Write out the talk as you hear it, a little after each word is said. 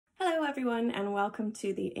everyone, and welcome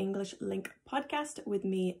to the English Link podcast with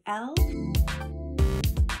me, Elle.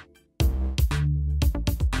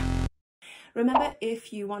 Remember,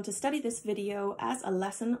 if you want to study this video as a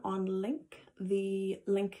lesson on LingQ, the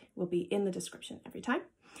link will be in the description every time.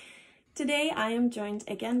 Today, I am joined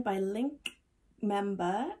again by LingQ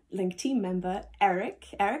team member, Eric.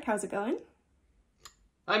 Eric, how's it going?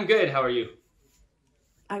 I'm good. How are you?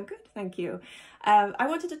 I'm good, thank you. I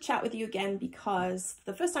wanted to chat with you again because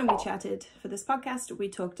the first time we chatted for this podcast, we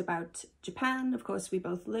talked about Japan. Of course, we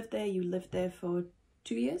both lived there. You lived there for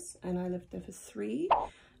 2 years and I lived there for 3.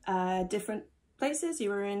 Different places. You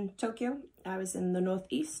were in Tokyo. I was in the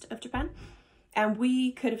northeast of Japan. And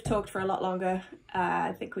we could have talked for a lot longer.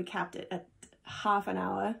 I think we capped it at half an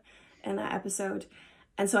hour in that episode.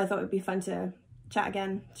 And so I thought it would be fun to chat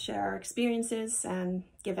again, share our experiences, and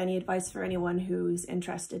give any advice for anyone who's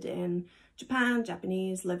interested in Japan,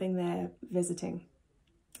 Japanese, living there, visiting.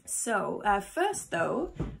 So first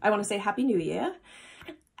though, I want to say Happy New Year.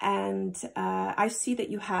 And I see that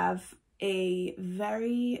you have a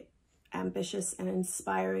very ambitious and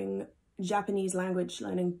inspiring Japanese language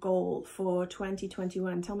learning goal for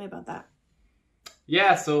 2021. Tell me about that.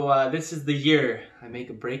 Yeah, so this is the year I make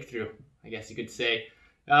a breakthrough, I guess you could say.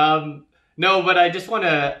 No, but I just want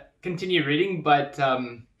to continue reading. But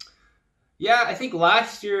yeah, I think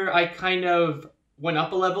last year I kind of went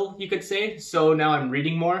up a level, you could say. So now I'm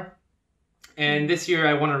reading more. And this year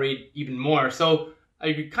I want to read even more. So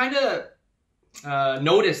I kind of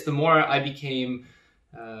noticed the more I became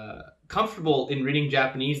comfortable in reading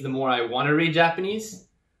Japanese, the more I want to read Japanese.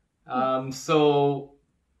 So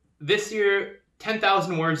this year,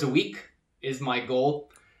 10,000 words a week is my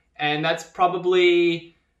goal. And that's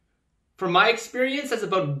probably, from my experience, that's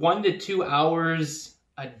about 1 to 2 hours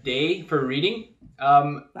a day for reading.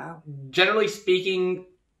 Wow. Generally speaking,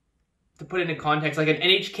 to put it into context, like an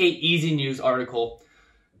NHK Easy News article,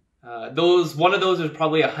 one of those is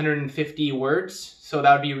probably 150 words. So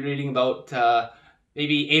that would be reading about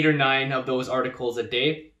maybe 8 or 9 of those articles a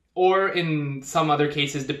day. Or in some other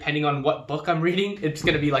cases, depending on what book I'm reading, it's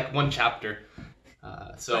going to be like 1 chapter.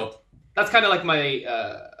 So that's kind of like my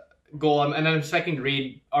goal. And I'm expecting to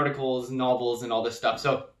read articles, novels, and all this stuff.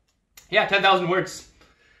 So yeah, 10,000 words.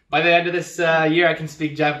 By the end of this year, I can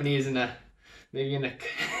speak Japanese maybe in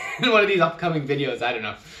one of these upcoming videos. I don't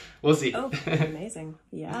know. We'll see. Oh, amazing.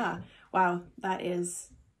 Yeah. Wow. That is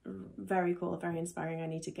very cool. Very inspiring. I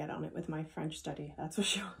need to get on it with my French study. That's for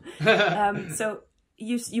sure. So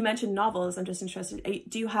you mentioned novels. I'm just interested.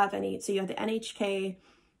 Do you have any? So you have the NHK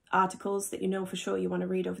articles that you know for sure you want to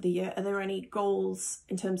read over the year. Are there any goals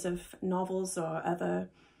in terms of novels or other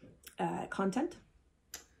content?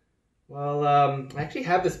 Well, I actually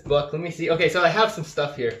have this book. Let me see. Okay, so I have some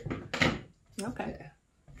stuff here. Okay.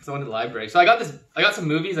 Because I went to the library. So I got some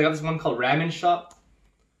movies. I got this one called Ramen Shop.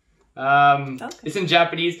 Okay. It's in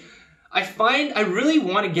Japanese. I find I really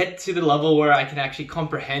want to get to the level where I can actually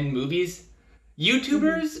comprehend movies.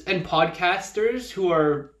 YouTubers and podcasters who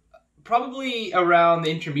are probably around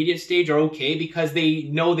the intermediate stage are okay because they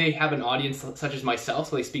know they have an audience such as myself,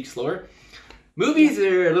 so they speak slower. Movies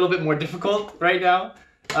are a little bit more difficult right now.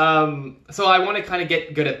 So I want to kind of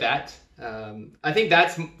get good at that. I think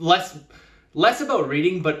that's less about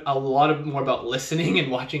reading, but a lot more about listening and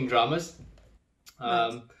watching dramas.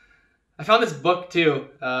 Right. I found this book too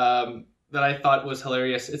that I thought was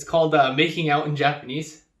hilarious. It's called Making Out in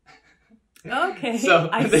Japanese. Okay. So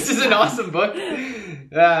this is an awesome book.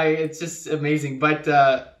 It's just amazing. But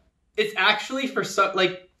it's actually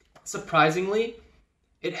surprisingly,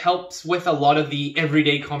 it helps with a lot of the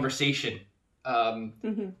everyday conversation.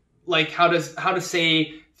 Like how to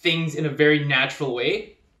say things in a very natural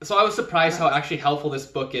way. So I was surprised how actually helpful this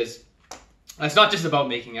book is. It's not just about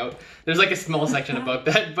making out. There's like a small section about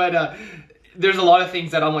that, but there's a lot of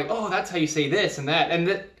things that I'm like, oh, that's how you say this and that,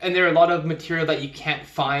 and there are a lot of material that you can't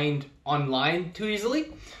find online too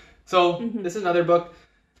easily. So this is another book.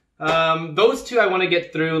 Those two I want to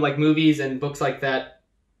get through, like movies and books like that.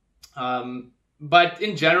 But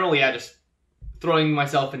in general, yeah, just throwing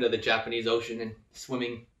myself into the Japanese Ocean and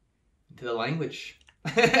swimming into the language,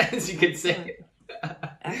 as you could say.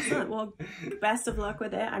 Excellent. Well, best of luck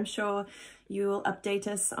with it. I'm sure you'll update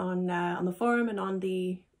us on the forum and on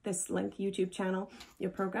this LingQ YouTube channel. Your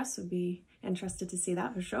progress. Would be interested to see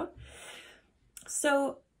that for sure.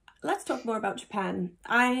 So let's talk more about Japan.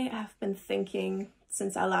 I have been thinking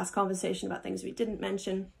since our last conversation about things we didn't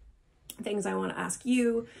mention, things I want to ask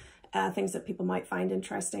you, things that people might find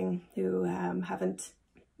interesting who haven't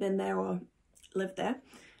been there or lived there.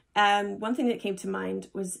 One thing that came to mind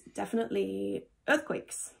was definitely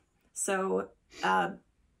earthquakes. So I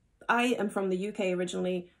am from the UK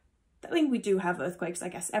originally. I think we do have earthquakes. I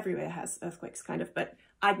guess everywhere has earthquakes, kind of, but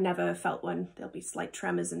I'd never felt one. There'll be slight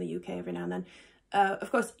tremors in the UK every now and then.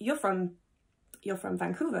 Of course, you're from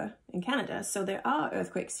Vancouver in Canada, so there are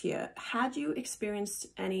earthquakes here. Had you experienced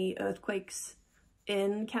any earthquakes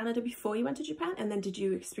in Canada before you went to Japan? And then did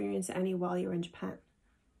you experience any while you were in Japan?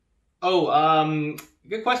 Oh,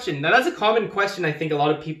 good question. Now, that's a common question I think a lot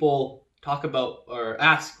of people talk about or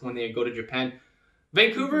ask when they go to Japan.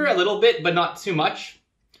 Vancouver, a little bit, but not too much.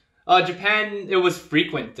 Japan, it was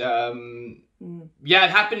frequent. Yeah,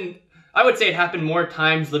 it happened. I would say it happened more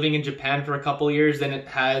times living in Japan for a couple of years than it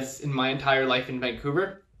has in my entire life in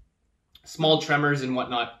Vancouver. Small tremors and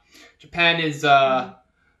whatnot. Japan is, I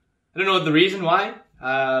don't know the reason why,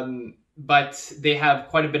 but they have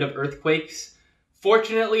quite a bit of earthquakes.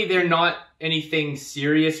 Fortunately, they're not anything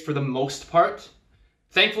serious for the most part.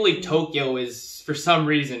 Thankfully, Tokyo is, for some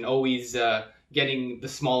reason, always getting the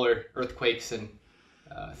smaller earthquakes and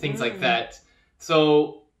things like that.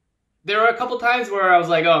 So there were a couple times where I was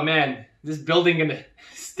like, oh man, is this building gonna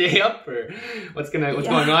stay up, or what's going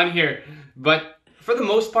on here? But for the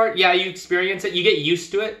most part, yeah, you experience it, you get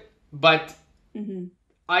used to it. But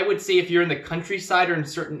I would say if you're in the countryside or in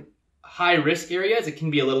certain high risk areas, it can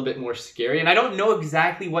be a little bit more scary. And I don't know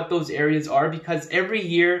exactly what those areas are, because every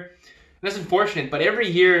year, and that's unfortunate, but every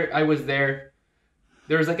year I was there,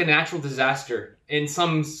 there was like a natural disaster in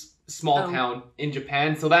some small town in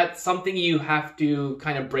Japan. So that's something you have to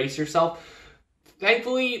kind of brace yourself.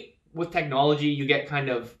 Thankfully, with technology, you get kind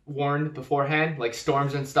of warned beforehand, like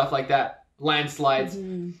storms and stuff like that, landslides.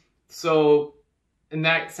 So in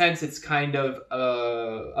that sense, it's kind of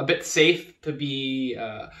a bit safe to be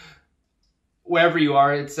wherever you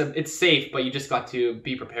are. It's safe, but you just got to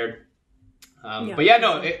be prepared. But yeah,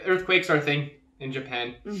 no, earthquakes are a thing in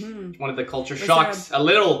Japan. One of the culture shocks, a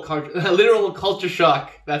literal culture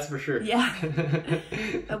shock, that's for sure. Yeah.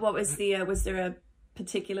 What was was there a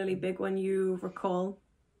particularly big one you recall?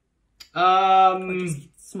 Or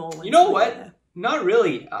just small ones? You know what? Not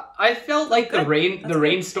really. I felt like the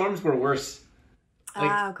rainstorms were worse.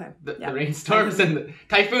 Like, okay. The rainstorms and the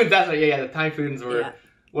typhoons. That's right. Yeah, the typhoons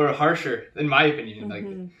were harsher, in my opinion. Like,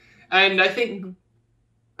 and I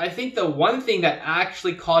think the one thing that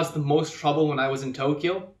actually caused the most trouble when I was in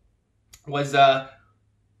Tokyo was so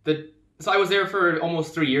I was there for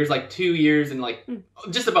almost 3 years, like 2 years and like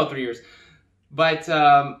just about 3 years. But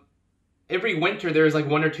every winter there was like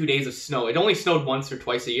 1 or 2 days of snow. It only snowed once or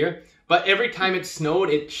twice a year, but every time it snowed,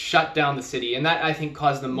 it shut down the city, and that I think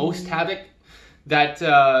caused the most havoc. That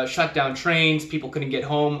shut down trains. People couldn't get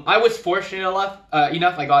home. I was fortunate enough.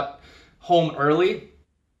 I got home early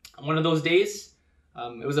one of those days.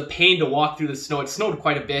 It was a pain to walk through the snow. It snowed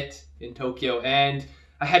quite a bit in Tokyo, and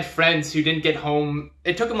I had friends who didn't get home.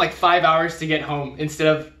 It took them like 5 hours to get home instead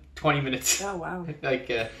of 20 minutes. Oh, wow.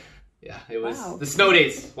 Yeah, it was the snow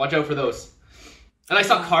days. Watch out for those. And I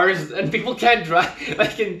saw cars, and people can't drive.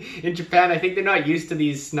 Like in Japan, I think they're not used to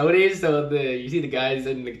these snow days. So you see the guys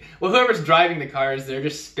and whoever's driving the cars, they're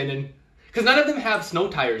just spinning. Because none of them have snow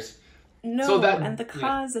tires. No, so and the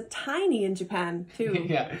cars are tiny in Japan too.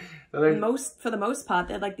 Yeah. So for the most part,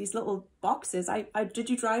 they're like these little boxes. Did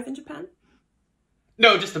you drive in Japan?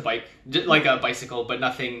 No, just a bike, just like a bicycle, but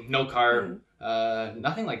nothing, no car,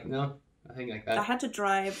 nothing like that. I had to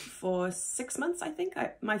drive for 6 months, I think.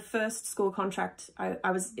 My first school contract,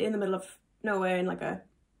 I was in the middle of nowhere in like a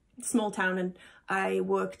small town, and I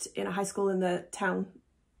worked in a high school in the town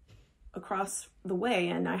across the way,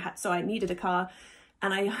 and I needed a car,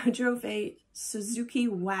 and I drove a Suzuki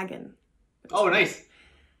wagon. Oh, nice.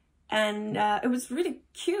 And it was really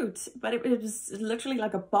cute, but it was literally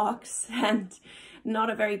like a box and not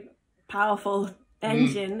a very powerful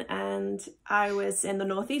engine. And I was in the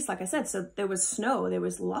Northeast, like I said, so there was snow. There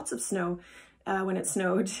was lots of snow when it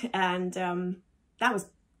snowed, and that was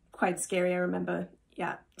quite scary. I remember,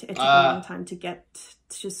 it took a long time to get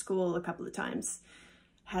to school a couple of times.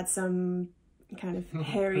 Had some kind of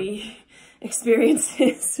hairy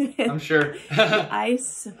experiences with I'm sure.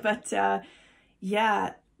 ice, but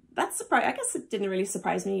that's surprising. I guess it didn't really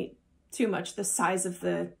surprise me too much, the size of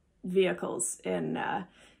the vehicles in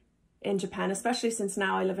Japan, especially since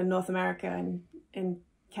now I live in North America, and in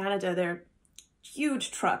Canada they're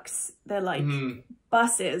huge trucks. They're like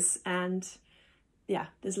buses, and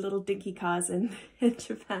there's little dinky cars in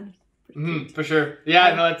Japan. For sure.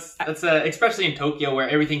 Yeah, no, that's especially in Tokyo where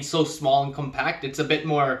everything's so small and compact. It's a bit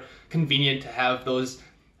more convenient to have those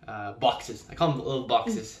boxes. I call them little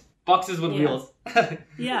boxes. Boxes with wheels.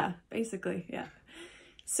 Yeah, basically, yeah.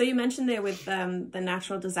 So you mentioned there with the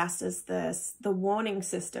natural disasters, the warning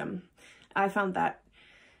system. I found that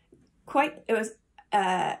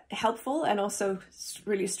helpful and also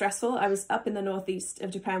really stressful. I was up in the northeast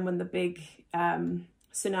of Japan when the big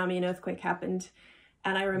tsunami and earthquake happened.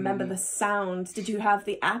 And I remember the sound. Did you have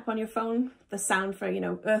the app on your phone? The sound for,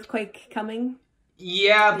 earthquake coming?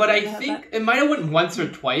 Yeah, but I think it might have went once or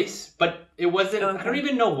twice, but it wasn't, I don't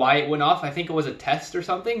even know why it went off. I think it was a test or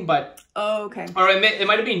something, but... Oh, okay. Or it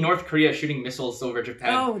might have been North Korea shooting missiles over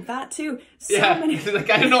Japan. Oh, that too. So many...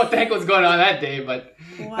 like, I don't know what the heck was going on that day, but...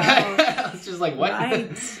 Wow. I was just like, what?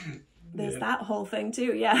 Right. There's that whole thing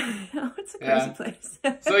too, yeah. It's a crazy place.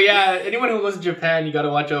 So yeah, anyone who goes to Japan, you got to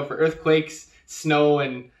watch out for earthquakes, snow,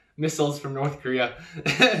 and missiles from North Korea.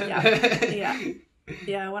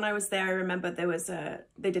 Yeah, when I was there, I remember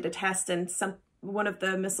they did a test, and one of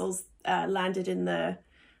the missiles landed in the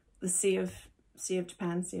Sea of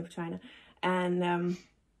Japan, Sea of China, and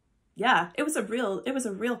it was a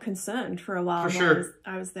real concern for a while. For sure,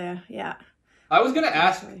 I was there. Yeah, I was gonna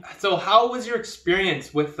ask. So, how was your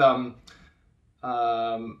experience with I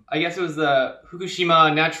guess it was the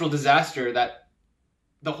Fukushima natural disaster that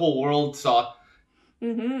the whole world saw.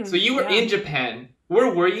 Mm-hmm. So you were in Japan.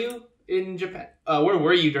 Where were you in Japan? Where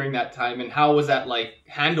were you during that time, and how was that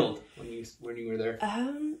handled when you were there?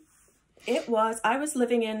 I was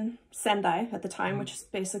living in Sendai at the time, which is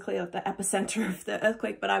basically the epicenter of the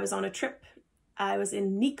earthquake, but I was on a trip. I was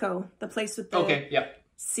in Nikko, the place with the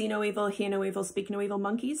see no evil, hear no evil, speak no evil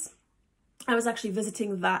monkeys. I was actually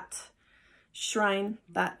visiting that shrine,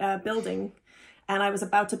 that building, and I was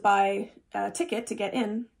about to buy a ticket to get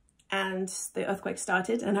in, and the earthquake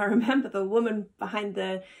started. And I remember the woman behind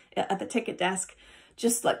at the ticket desk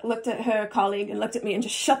just looked at her colleague and looked at me and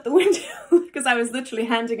just shut the window because I was literally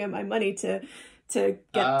handing her my money to get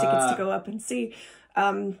tickets to go up and see.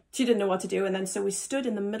 She didn't know what to do. And then so we stood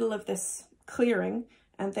in the middle of this clearing,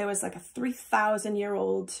 and there was a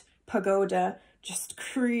 3,000-year-old pagoda just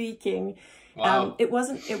creaking. Wow. It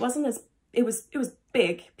was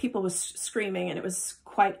big. People were screaming, and it was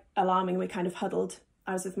quite alarming. We kind of huddled.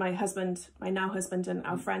 I was with my husband, my now husband, and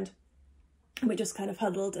our friend. And we just kind of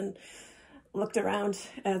huddled and looked around.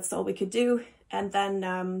 That's all we could do. And then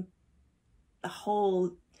the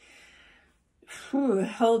whole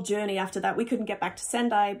journey after that, we couldn't get back to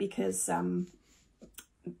Sendai because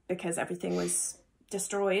everything was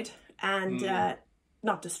destroyed. And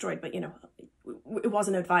not destroyed, but, it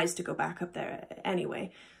wasn't advised to go back up there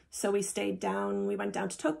anyway. So we stayed down, we went down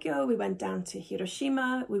to Tokyo, we went down to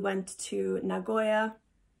Hiroshima, we went to Nagoya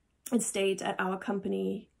and stayed at our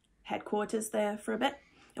company headquarters there for a bit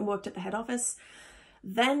and worked at the head office.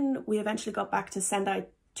 Then we eventually got back to Sendai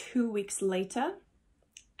 2 weeks later,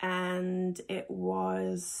 and it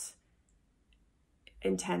was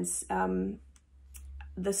intense.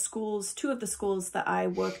 The schools, two of the schools that I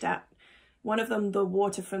worked at, one of them, the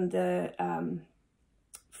water from the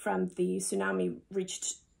tsunami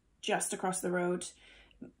reached just across the road,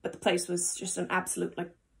 but the place was just an absolute,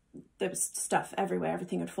 there was stuff everywhere.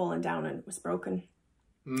 Everything had fallen down and it was broken.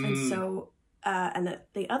 And so, and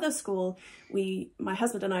at the other school, my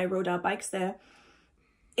husband and I rode our bikes there.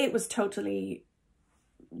 It was totally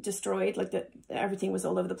destroyed. Everything was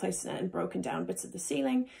all over the place and broken down, bits of the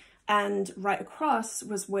ceiling. And right across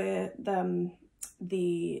was where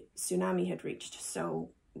the tsunami had reached.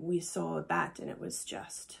 So we saw that, and it was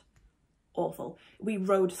just awful. We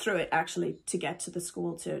rode through it actually to get to the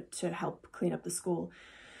school to help clean up the school.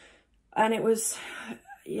 And it was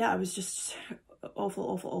just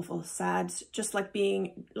awful, sad. Just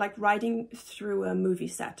being riding through a movie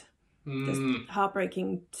set. Just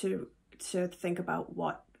heartbreaking to think about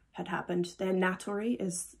what had happened. Their Natori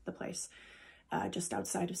is the place just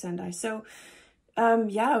outside of Sendai. So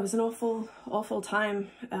it was an awful time.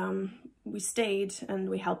 We stayed and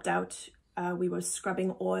we helped out. We were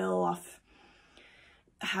scrubbing oil off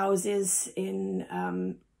houses in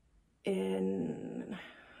I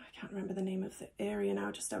can't remember the name of the area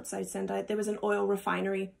now, just outside Sendai. There was an oil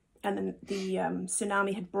refinery, and then the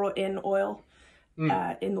tsunami had brought in oil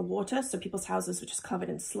in the water, so people's houses were just covered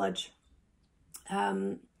in sludge.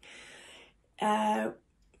 What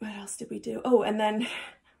else did we do? Oh, and then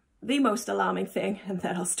the most alarming thing, and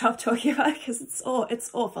then I'll stop talking about it because it's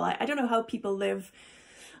awful. I don't know how people live,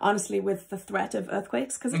 honestly, with the threat of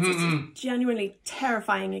earthquakes, because it's a genuinely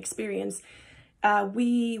terrifying experience.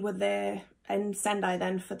 We were there in Sendai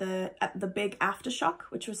then for the big aftershock,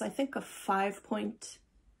 which was, I think, a 5 point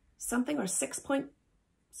something or 6 point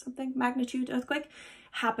something magnitude earthquake.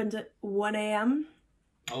 Happened at 1 a.m.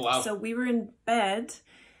 Oh, wow. So we were in bed,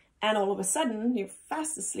 and all of a sudden, you're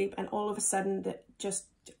fast asleep, and all of a sudden,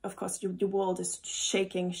 of course, your world is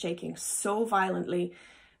shaking so violently.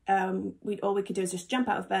 All we could do is just jump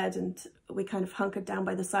out of bed, and we kind of hunkered down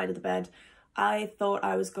by the side of the bed. I thought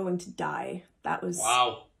I was going to die. That was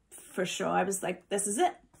wow. for sure. I was like, this is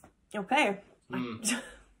it. Okay.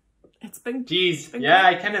 It's been... Jeez. It's been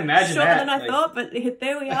I can imagine shorter that. than I thought, but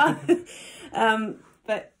there we are.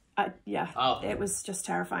 But wow. It was just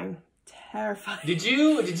terrifying. Terrifying. Did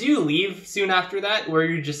you leave soon after that? Were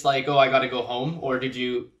you just like, oh, I gotta go home? Or did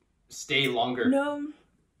you stay longer? No,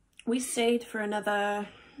 we stayed for another...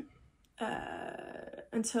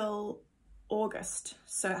 until August.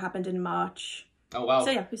 So it happened in March. Oh, wow.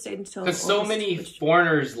 So yeah, we stayed until Because August. so many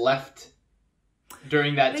foreigners left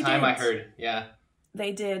during that time, did. I heard. Yeah.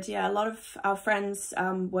 They did, yeah. A lot of our friends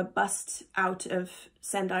were bussed out of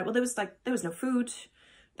Sendai. Well, there was no food.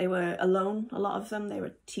 They were alone, a lot of them. They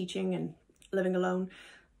were teaching and living alone.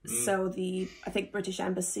 So I think British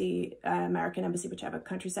Embassy, American Embassy, whichever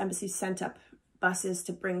country's embassy, sent up buses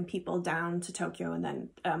to bring people down to Tokyo, and then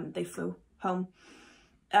they flew home.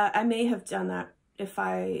 I may have done that if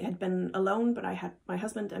I had been alone, but I had my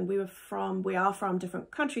husband, and we are from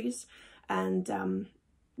different countries, and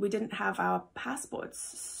we didn't have our passports,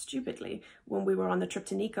 stupidly, when we were on the trip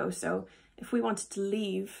to Nikko. So if we wanted to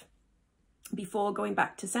leave before going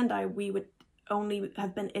back to Sendai, we would only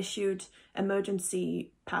have been issued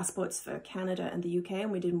emergency passports for Canada and the UK,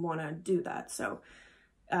 and we didn't want to do that. So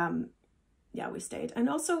yeah, we stayed. And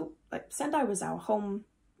also, like, Sendai was our home,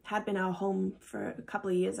 had been our home for a couple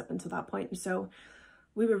of years up until that point. And so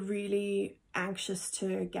we were really anxious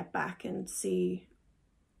to get back and see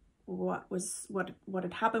what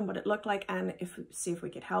had happened, what it looked like, and see if we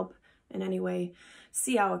could help in any way.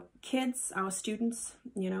 See our kids, our students,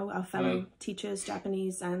 our fellow teachers,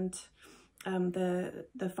 Japanese, and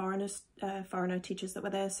the foreigner teachers that were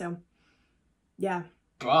there. So yeah.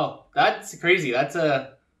 Wow, that's crazy. That's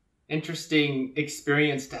a interesting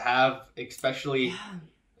experience to have, especially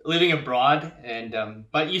living abroad. And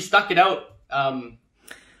but you stuck it out.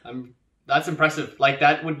 That's impressive. Like,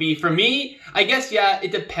 that would be, for me, I guess, yeah,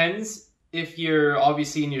 it depends if you're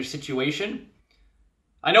obviously in your situation.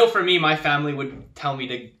 I know for me, my family would tell me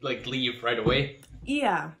to, like, leave right away.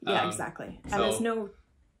 Yeah, exactly. And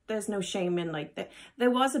there's no shame in, like,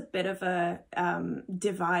 there was a bit of a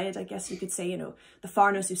divide, I guess you could say, the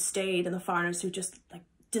foreigners who stayed and the foreigners who just, like,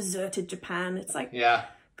 deserted Japan. It's like, yeah,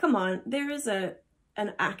 come on, there is the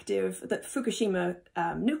Fukushima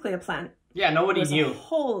nuclear plant. Yeah, nobody knew. A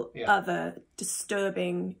whole other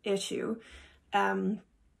disturbing issue.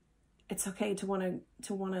 It's okay to want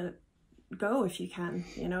to go if you can,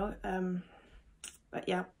 But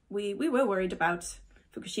yeah, we were worried about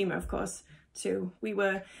Fukushima, of course, too.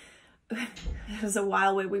 There was a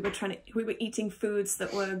while where we were eating foods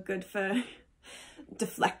that were good for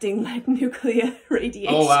deflecting, like, nuclear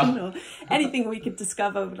radiation or anything we could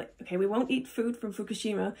discover. Like, okay, we won't eat food from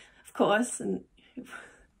Fukushima, of course, and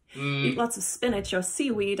eat lots of spinach or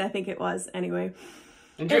seaweed, I think it was. Anyway,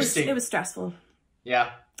 interesting. It was stressful.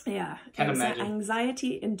 Yeah. Yeah. Can it was imagine. An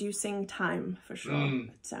anxiety-inducing time, for sure.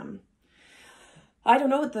 But, I don't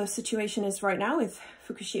know what the situation is right now with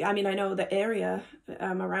Fukushima. I mean, I know the area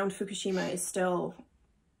around Fukushima is still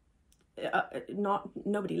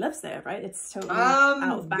nobody lives there, right? It's totally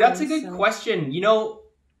out of bounds. That's a good question.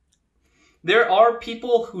 There are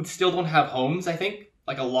people who still don't have homes, I think,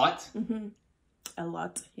 like a lot. Mm-hmm. A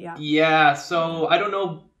lot, yeah. Yeah, so I don't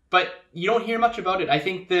know, but you don't hear much about it. I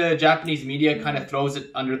think the Japanese media kind of throws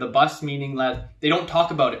it under the bus, meaning that they don't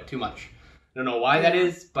talk about it too much. I don't know why that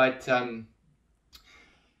is, but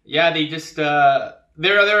yeah, they just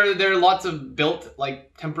there are lots of built,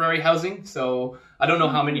 like, temporary housing. So I don't know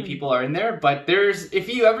how many people are in there, but if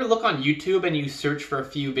you ever look on YouTube and you search for a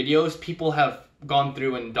few videos, people have gone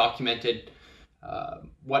through and documented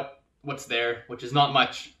what's there, which is not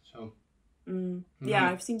much. So yeah,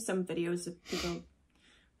 I've seen some videos of people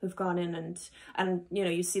who've gone in and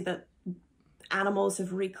you see that animals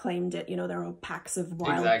have reclaimed it. There are packs of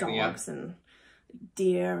wild dogs and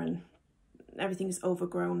deer, and everything's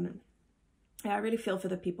overgrown. Yeah, I really feel for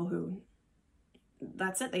the people who,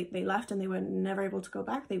 that's it, they left and they were never able to go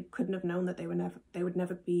back. They couldn't have known that they would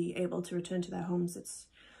never be able to return to their homes. It's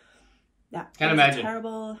can't imagine.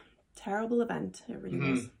 A terrible event. It really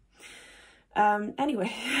was.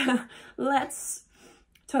 Anyway, let's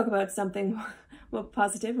talk about something more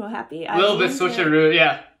positive, more happy. A little bit switcheroo,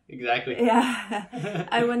 yeah, exactly. Yeah,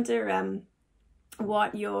 I wonder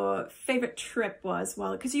what your favorite trip was.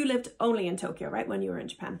 Well, because you lived only in Tokyo, right, when you were in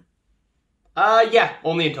Japan? Yeah,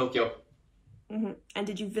 only in Tokyo. Mm-hmm. And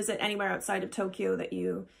did you visit anywhere outside of Tokyo that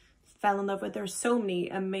you fell in love with? There are so many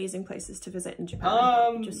amazing places to visit in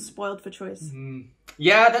Japan. Just spoiled for choice.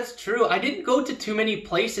 Yeah, that's true. I didn't go to too many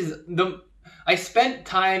places. I spent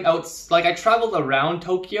time I traveled around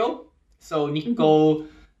Tokyo. So Nikko,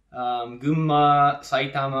 Gunma,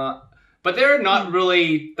 Saitama, but they're not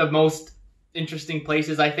really the most interesting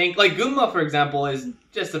places, I think. Like Gunma, for example, is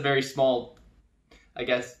just a very small, I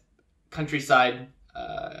guess, countryside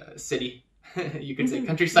city. You could say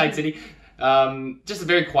countryside city. Just a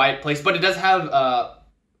very quiet place, but it does have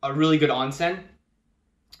a really good onsen.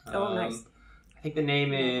 Oh, nice. I think the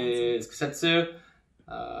name is Kusetsu.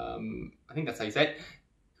 I think that's how you say it.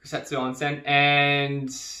 Kusetsu Onsen. And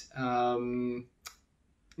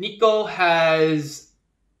Nikko has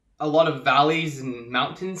a lot of valleys and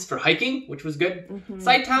mountains for hiking, which was good.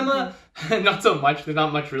 Saitama, not so much. There's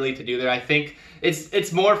not much really to do there. I think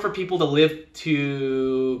it's more for people to live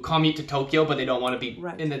to commute to Tokyo, but they don't want to be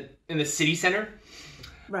in the city center.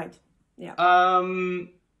 Right. Yeah.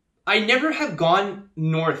 I never have gone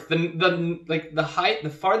north.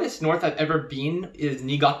 The farthest north I've ever been is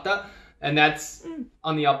Niigata, and that's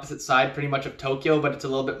on the opposite side, pretty much of Tokyo, but it's a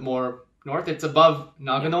little bit more north. It's above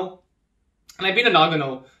Nagano, and I've been to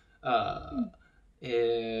Nagano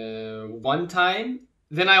one time.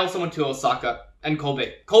 Then I also went to Osaka and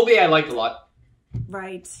Kobe. Kobe I liked a lot.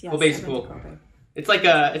 Right. Yes, Kobe's cool. It's like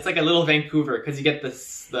a little Vancouver because you get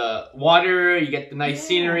the water, you get the nice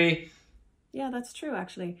scenery. Yeah, that's true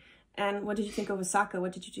actually. And what did you think of Osaka?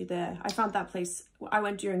 What did you do there? I found that place. I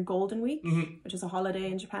went during Golden Week, which is a holiday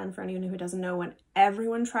in Japan for anyone who doesn't know, when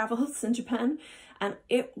everyone travels in Japan, and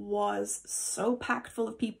it was so packed full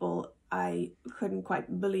of people. I couldn't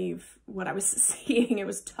quite believe what I was seeing. It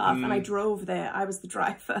was tough. And I drove there. I was the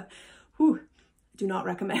driver. Whew. Do not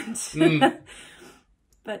recommend.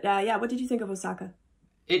 But yeah, what did you think of Osaka?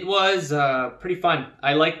 It was pretty fun.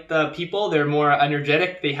 I liked the people. They're more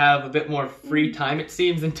energetic. They have a bit more free time, it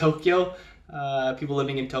seems, in Tokyo. People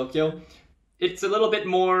living in Tokyo. It's a little bit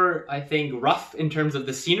more, I think, rough in terms of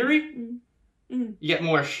the scenery. You get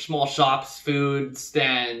more small shops, food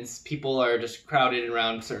stands. People are just crowded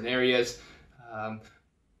around certain areas.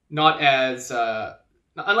 Not as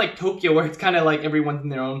unlike Tokyo, where it's kind of like everyone's in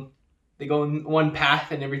their own. They go in one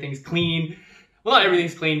path and everything's clean. Well, not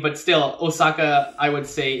everything's clean, but still, Osaka, I would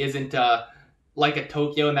say, isn't like a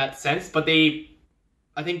Tokyo in that sense. But I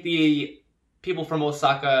think the people from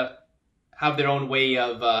Osaka have their own way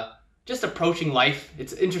of just approaching life.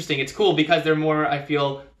 It's interesting. It's cool because they're more, I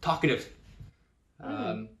feel, talkative.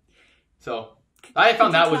 So I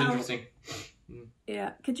found that was interesting.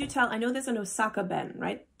 Yeah. Could you tell? I know there's an Osaka Ben,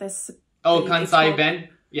 right? Kansai Ben?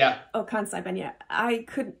 Yeah. Oh, Kansai Ben, yeah. I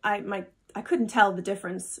couldn't tell the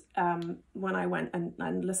difference when I went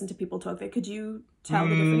and listened to people talk there. Could you tell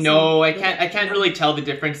the difference? No, I can't really tell the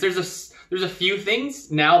difference. There's a few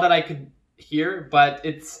things now that I could hear, but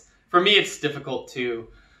for me it's difficult to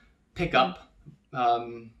pick up.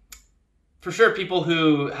 For sure, people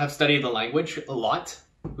who have studied the language a lot,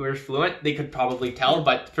 who are fluent, they could probably tell.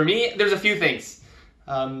 But for me, there's a few things.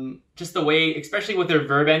 Just the way, especially with their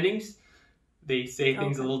verb endings, they say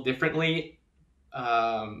things a little differently.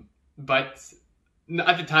 But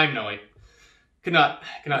at the time, no, I could not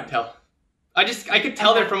tell. I could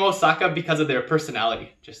tell they're from Osaka because of their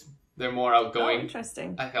personality. Just they're more outgoing. Oh,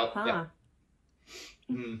 interesting. I felt. Yeah.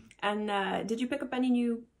 And did you pick up any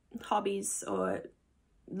new hobbies or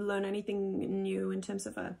learn anything new in terms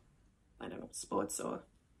of sports or?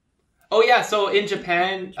 Oh yeah, so in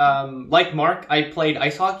Japan, like Mark, I played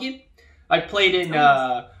ice hockey. I played in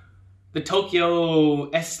the Tokyo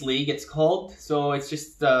S League, it's called. So it's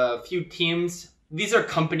just a few teams. These are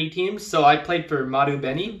company teams. So I played for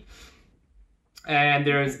Marubeni. And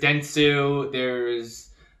there's Dentsu. There's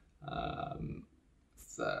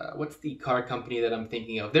what's the car company that I'm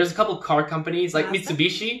thinking of? There's a couple car companies like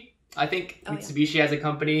Mitsubishi. I think Mitsubishi has a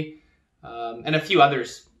company, and a few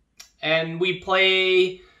others. And we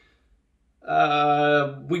played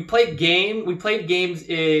games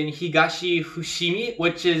in Higashi Fushimi,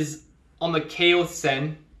 which is on the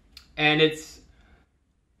Keio-sen, and it's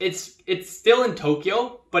still in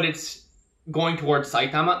Tokyo, but it's going towards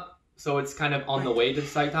Saitama, so it's kind of on the way to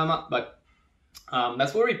Saitama. But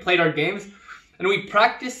that's where we played our games, and we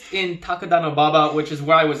practiced in Takada-no-baba, which is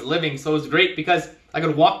where I was living. So it was great because I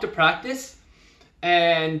could walk to practice,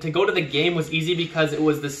 and to go to the game was easy because it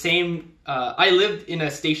was the same. I lived in near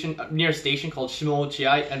a station called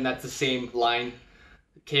Shimouchiai, and that's the same line,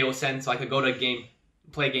 Keio-sen, so I could go to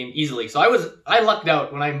play a game easily. So I lucked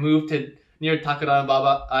out when I moved to near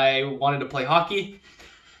Takada-no-baba. I wanted to play hockey,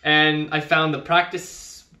 and I found the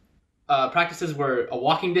practices were a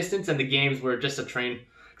walking distance, and the games were just a train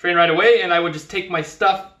right away. And I would just take my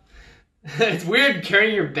stuff. It's weird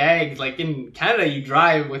carrying your bags. Like in Canada, you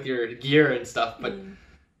drive with your gear and stuff, but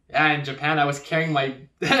in Japan, I was carrying my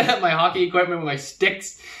my hockey equipment with my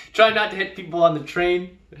sticks, trying not to hit people on the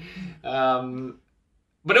train.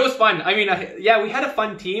 but it was fun. I mean, yeah, we had a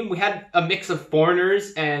fun team. We had a mix of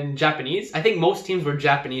foreigners and Japanese. I think most teams were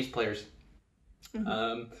Japanese players.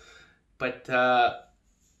 But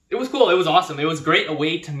it was cool. It was awesome. It was great, a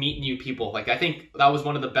way to meet new people. Like, I think that was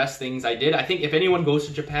one of the best things I did. I think if anyone goes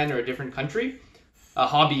to Japan or a different country, a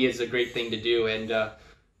hobby is a great thing to do. And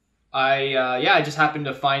I just happened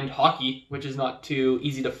to find hockey, which is not too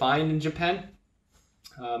easy to find in Japan.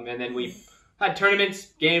 And then we had tournaments,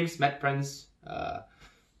 games, met friends.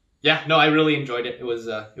 I really enjoyed it. It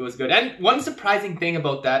was good. And one surprising thing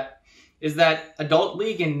about that is that adult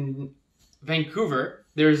league in Vancouver,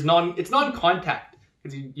 it's non-contact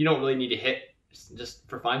because you don't really need to hit just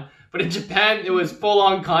for fun. But in Japan, it was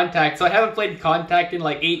full-on contact. So I haven't played contact in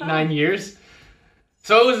like 8-9 years.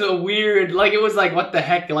 So it was a weird, like, it was like, what the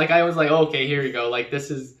heck? Like, I was like, oh, okay, here we go. Like, this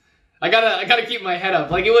is, I gotta keep my head up.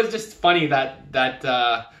 Like, it was just funny that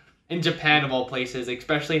in Japan, of all places,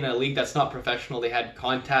 especially in a league that's not professional, they had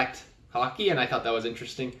contact hockey, and I thought that was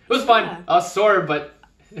interesting. It was fun. Yeah. I was sore, but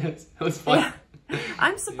it was fun. Yeah.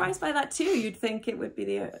 I'm surprised by that too. You'd think it would be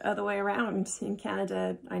the other way around. In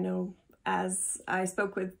Canada, I know, as I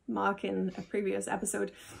spoke with Mark in a previous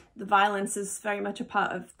episode, the violence is very much a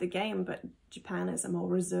part of the game, but Japan is a more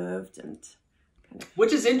reserved and kind of...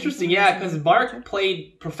 Which is interesting, yeah, because Mark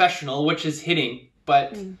played professional, which is hitting,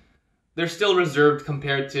 but they're still reserved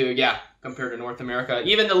compared to North America.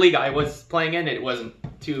 Even the league I was playing in, it wasn't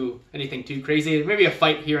anything too crazy. Maybe a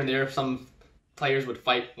fight here and there. Some players would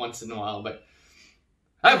fight once in a while, but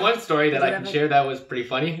I have one story that I can share that was pretty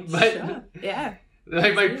funny. But sure. Yeah.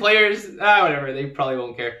 Like my players, whatever, they probably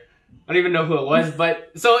won't care. I don't even know who it was.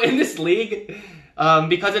 But so in this league,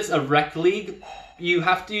 because it's a rec league, you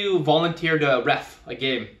have to volunteer to ref a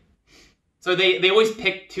game. So they always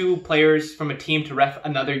pick 2 players from a team to ref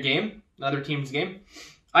another team's game.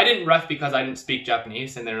 I didn't ref because I didn't speak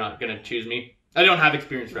Japanese and they're not going to choose me. I don't have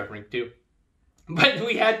experience refereeing too. But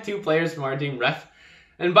we had 2 players from our team ref.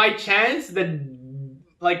 And by chance, the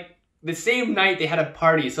same night they had a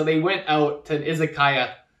party. So they went out to an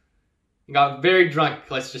izakaya and got very drunk,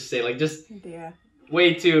 let's just say. Like, just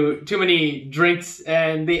way too many drinks.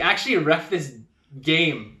 And they actually ref this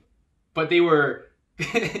game. But they were...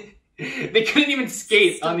 they couldn't even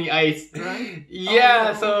skate on the ice. Right?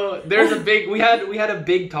 Yeah, so there's we had a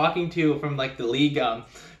big talking to from like the league,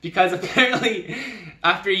 because apparently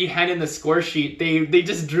after you hand in the score sheet, they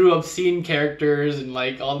just drew obscene characters and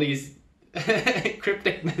like all these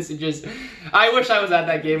cryptic messages. I wish I was at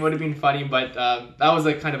that game. It would have been funny, but that was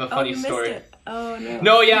a kind of a funny story. Missed it. Oh no.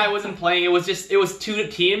 No, yeah, I wasn't playing. It was 2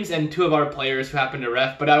 teams and 2 of our players who happened to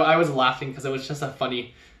ref, but I was laughing because it was just a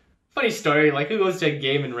funny story. Like, who goes to a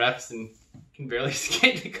game and refs and can barely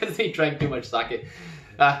skate because they drank too much sake?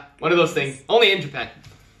 One of those things. Only in Japan.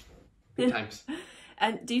 Good times.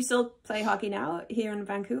 And do you still play hockey now here in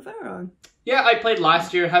Vancouver? Or? Yeah, I played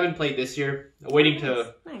last year. Haven't played this year. Waiting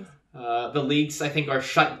to... Nice. The leagues, I think, are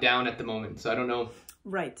shut down at the moment, so I don't know.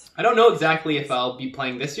 Right. I don't know exactly if I'll be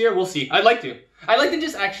playing this year. We'll see. I'd like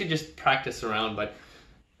to just practice around, but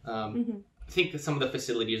I think some of the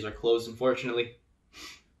facilities are closed, unfortunately.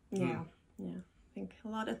 Yeah. I think a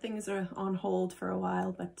lot of things are on hold for a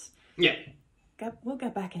while, but we'll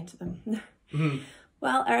get back into them.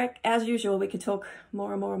 Well, Eric, as usual, we could talk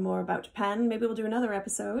more and more and more about Japan. Maybe we'll do another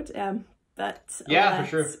episode, but for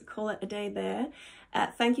sure. Call it a day there.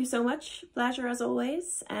 Thank you so much. Pleasure as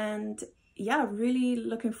always. And really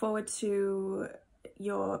looking forward to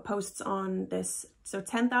your posts on this. So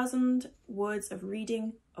 10,000 words of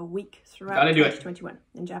reading a week throughout 2021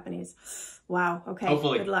 in Japanese. Wow. Okay.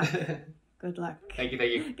 Hopefully. Good luck. Good luck. Thank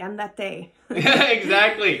you. Gandate.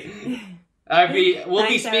 Exactly. We'll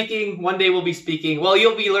be speaking. Eric. One day we'll be speaking. Well,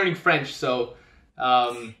 you'll be learning French, so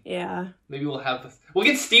maybe we'll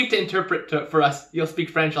get Steve to interpret for us. You'll speak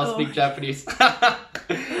French, I'll speak Japanese.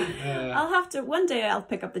 One day I'll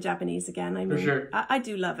pick up the Japanese again. I mean, for sure. I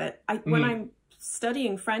do love it. When I'm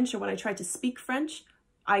studying French or when I try to speak French,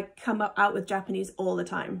 I come out with Japanese all the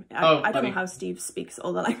time. I don't know how Steve speaks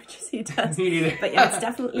all the languages he does. Me neither. But yeah, it's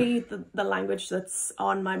definitely the language that's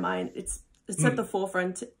on my mind. It's at the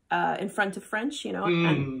forefront, in front of French,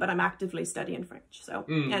 but I'm actively studying French. So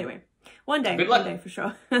anyway, one day for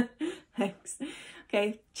sure. Thanks.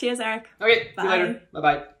 Okay, cheers, Eric. Okay, bye. See you later.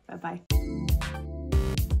 Bye-bye. Bye-bye.